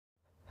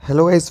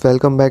Hello guys,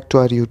 welcome back to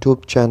our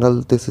YouTube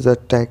channel. This is a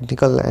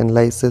technical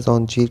analysis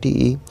on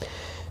GTE.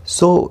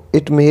 So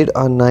it made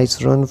a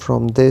nice run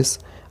from this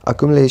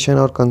accumulation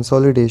or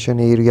consolidation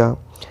area,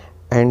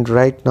 and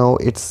right now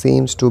it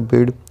seems to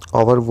bid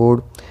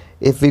overboard.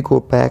 If we go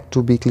back to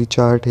weekly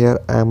chart here,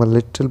 I am a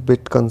little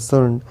bit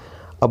concerned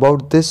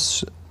about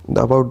this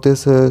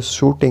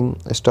shooting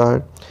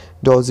star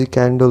doji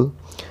candle.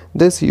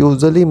 This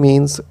usually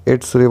means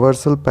its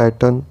reversal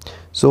pattern,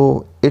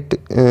 so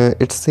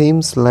it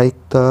seems like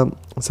the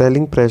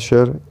selling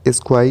pressure is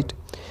quite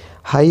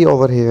high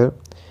over here,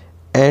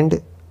 and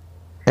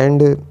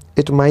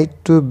it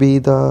might be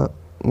the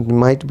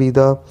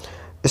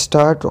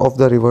start of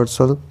the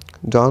reversal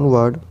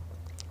downward.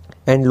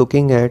 And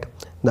looking at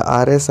the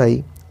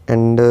RSI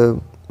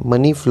and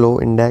money flow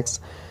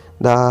index,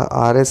 the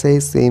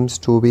RSI seems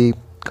to be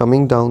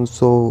coming down,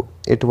 so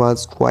it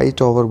was quite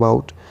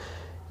overbought.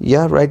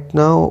 Yeah, right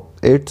now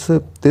it's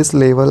this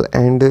level,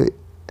 and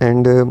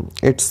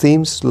it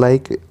seems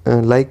like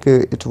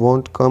it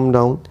won't come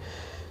down,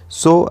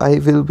 so I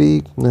will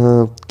be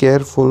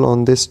careful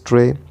on this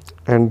tray.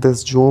 And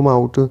this zoom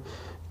out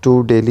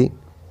to daily.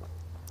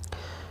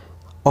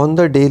 On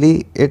the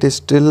daily it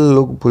still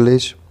look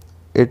bullish.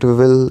 It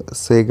will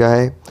say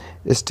guy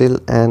still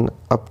an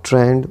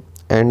uptrend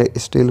and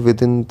still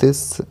within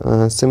this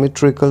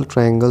symmetrical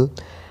triangle.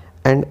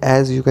 And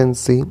as you can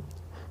see,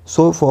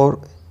 so far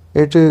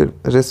it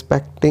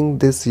respecting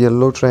this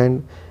yellow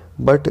trend,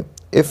 but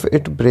if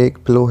it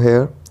break below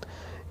here,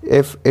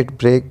 if it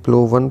break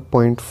below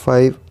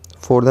 1.5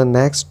 for the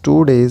next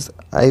 2 days,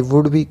 I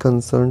would be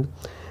concerned.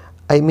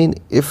 I mean,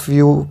 if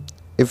you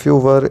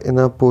were in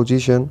a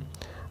position,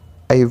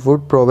 I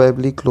would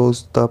probably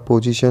close the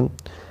position.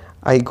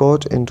 I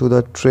got into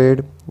the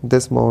trade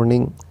this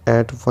morning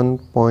at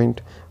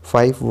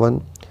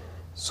 1.51,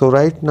 so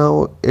right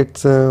now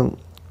it's at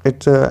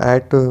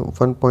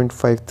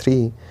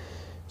 1.53.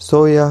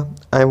 So yeah,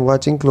 I'm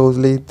watching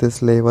closely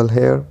this level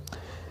here.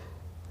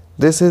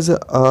 This is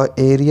a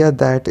area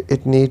that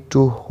it need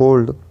to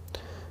hold,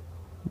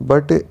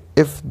 but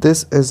if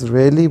this is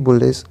really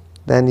bullish,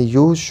 then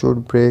you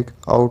should break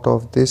out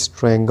of this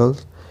triangle.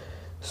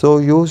 So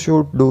you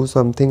should do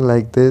something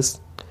like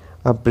this: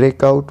 a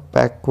breakout,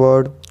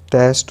 backward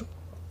test,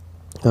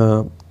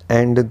 uh,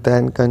 and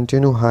then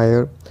continue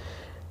higher.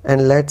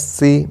 And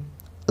let's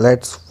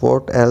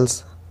what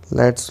else,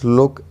 let's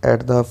look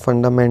at the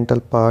fundamental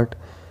part.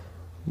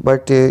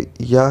 But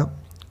yeah,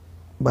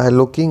 by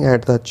looking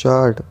at the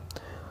chart,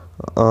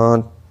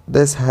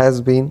 this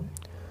has been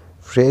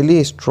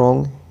really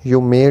strong.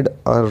 You made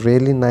a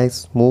really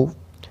nice move.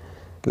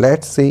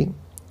 Let's see.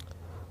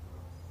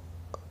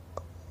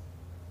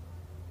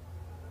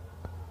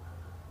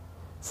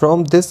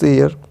 From this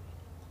year,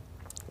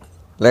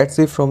 let's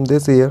see, from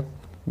this year,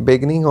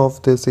 beginning of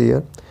this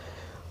year,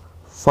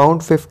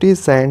 found 50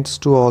 cents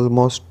to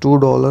almost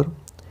 $2,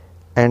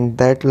 and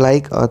that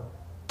like a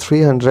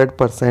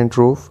 300%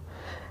 roof.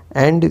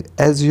 And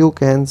as you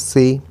can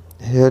see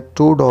here,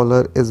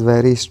 $2 is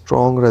very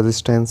strong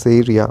resistance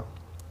area,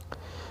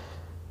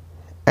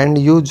 and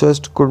you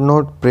just could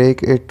not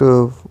break it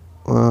in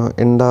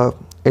the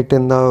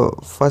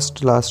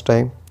first last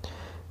time.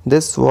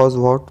 This was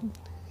what,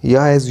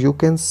 yeah, as you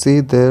can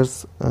see, there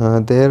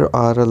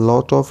are a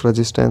lot of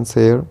resistance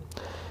here.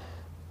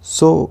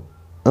 So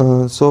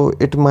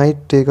it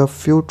might take a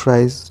few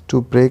tries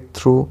to break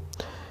through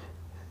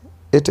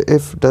it.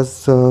 If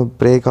does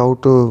break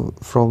out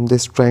from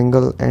this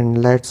triangle,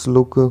 and let's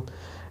look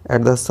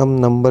at the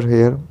sum number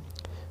here.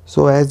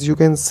 So as you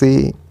can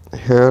see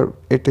here,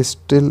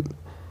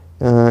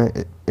 uh,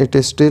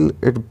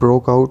 it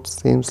broke out.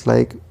 Seems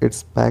like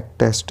it's back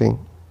testing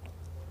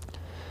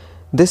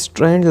this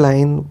trend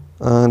line,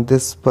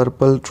 this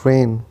purple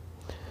train.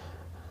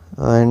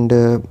 And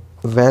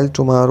well,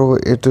 tomorrow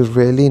it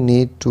really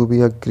need to be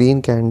a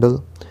green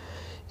candle.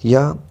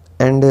 Yeah,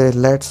 and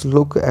let's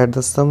look at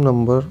the sum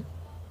number.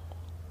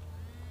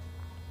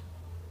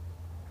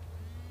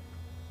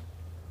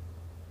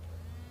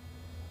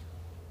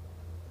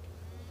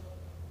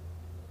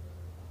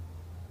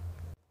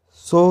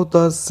 So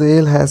the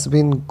sale has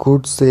been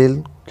good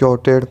sale,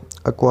 quoted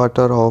a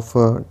quarter of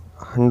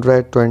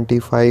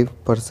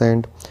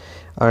 125%,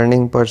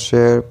 earning per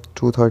share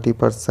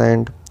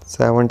 230%,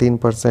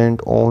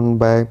 17% owned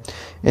by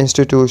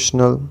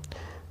institutional.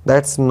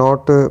 That's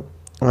not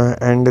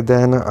and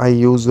then I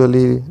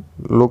usually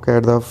look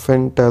at the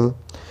Fintel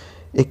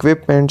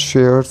equipment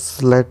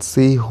shares. Let's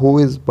see who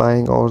is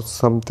buying or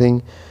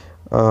something.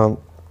 Uh,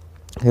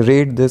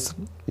 Read this: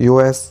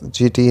 US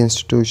GT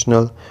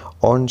institutional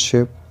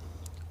ownership.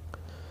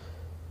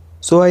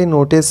 So I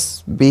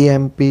notice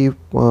BMP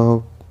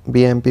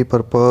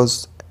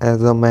purpose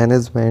as a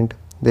management.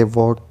 They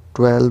bought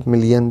 12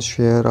 million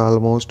share,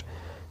 almost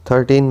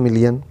 13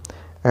 million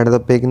at the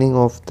beginning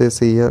of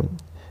this year.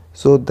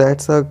 So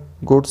that's a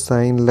good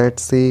sign.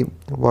 Let's see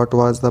what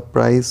was the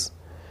price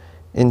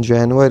in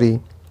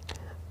January.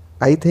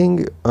 I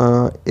think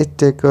it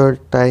took a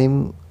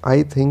time.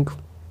 I think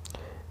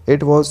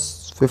it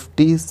was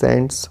 50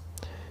 cents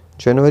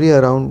January,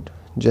 around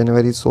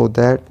January, so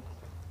that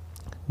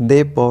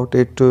they bought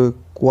it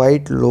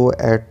quite low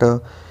at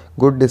a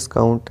good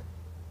discount.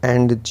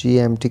 And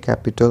GMT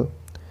capital,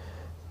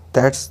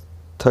 that's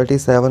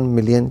 37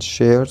 million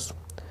shares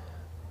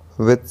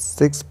with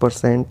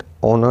 6%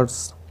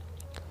 owners.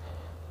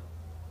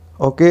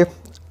 Okay,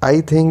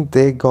 I think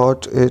they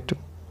got it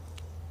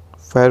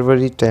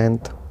February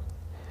 10th.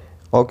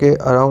 Okay,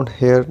 around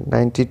here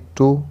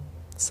 92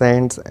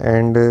 cents.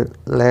 And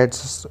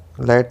let's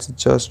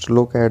just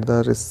look at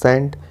the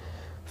recent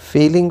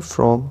feeling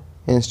from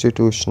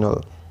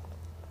institutional.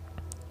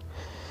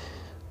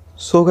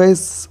 So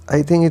guys,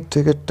 I think it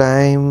took a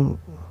time.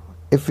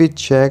 If we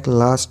check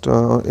past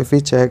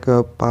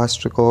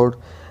record,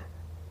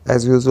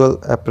 as usual,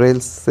 April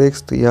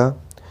 6th, yeah.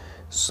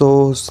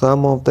 So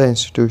some of the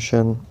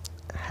institution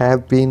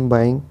have been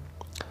buying,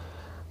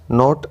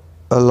 not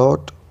a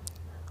lot,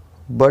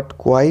 but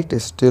quite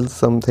still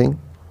something.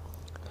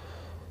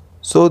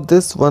 So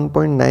this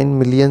 1.9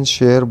 million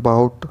share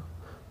bought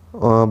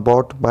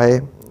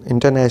by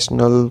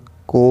international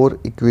core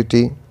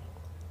equity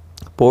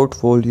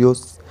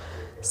portfolios,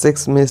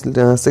 6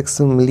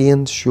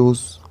 million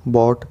shoes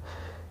bought.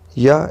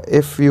 Yeah,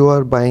 if you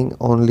are buying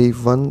only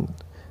one,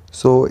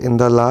 so in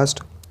the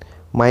last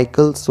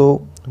Michael,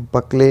 so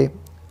Buckley,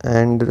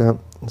 and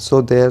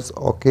so there's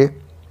okay.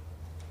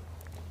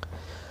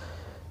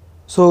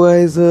 So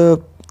guys,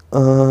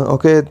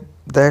 okay,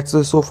 that's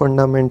so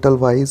fundamental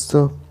wise,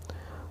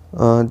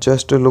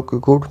 just to look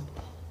good.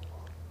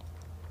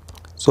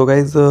 So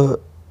guys,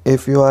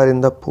 if you are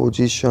in the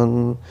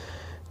position,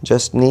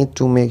 just need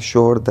to make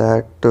sure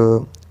that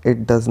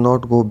it does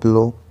not go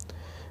below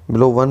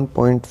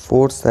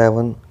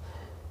 1.47.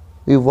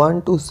 We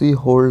want to see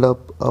hold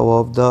up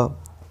above the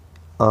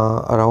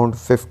around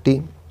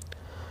 50,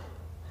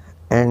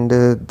 and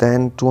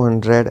then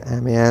 200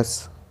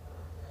 MAS,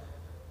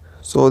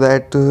 so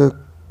that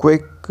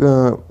quick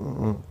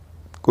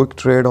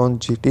trade on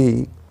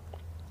GTE.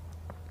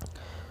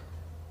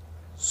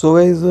 So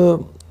guys,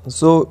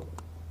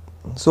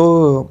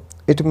 so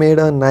it made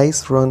a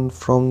nice run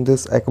from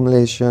this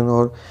accumulation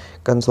or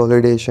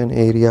consolidation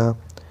area.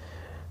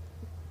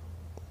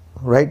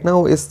 Right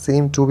now it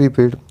seems to be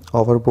bit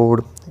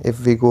overboard.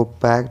 If we go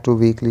back to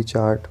weekly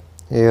chart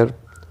here,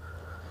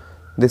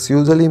 this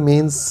usually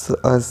means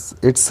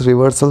its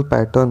reversal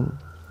pattern.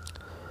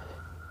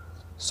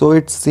 So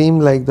it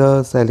seems like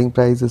the selling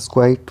price is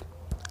quite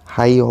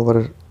high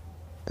over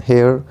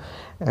here,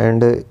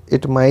 and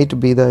it might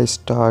be the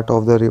start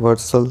of the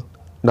reversal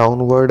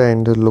downward.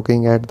 And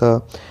looking at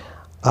the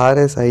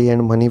RSI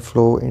and money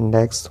flow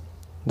index,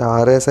 the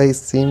RSI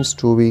seems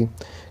to be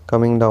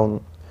coming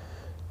down,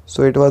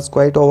 so it was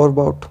quite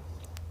overbought.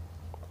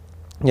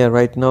 Yeah,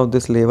 right now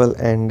this level,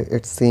 and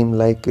it seems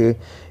like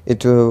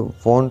it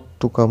want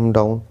to come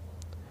down.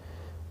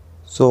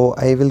 So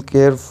I will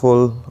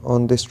careful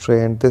on this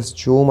trend. This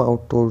zoom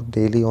out to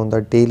daily. On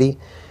the daily,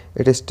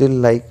 it is still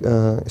like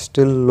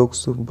still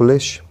looks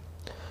bullish.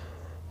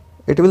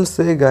 It will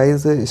say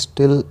guys,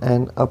 still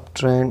an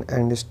uptrend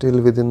and still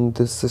within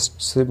this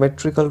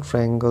symmetrical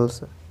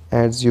triangles,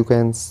 as you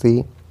can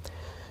see.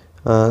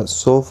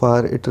 So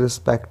far it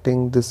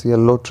respecting this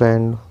yellow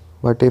trend,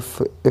 but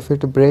if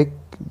it break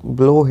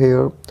below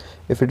here,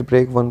 if it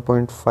break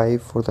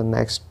 1.5 for the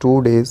next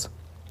 2 days,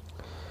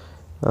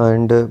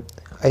 and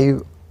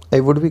I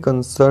would be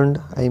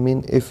concerned. I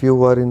mean, if you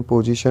were in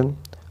position,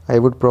 I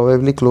would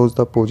probably close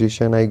the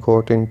position I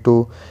got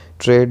into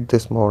trade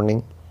this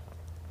morning.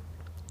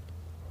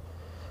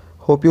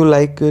 Hope you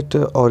like it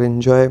or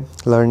enjoy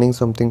learning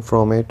something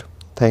from it.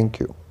 Thank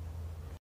you.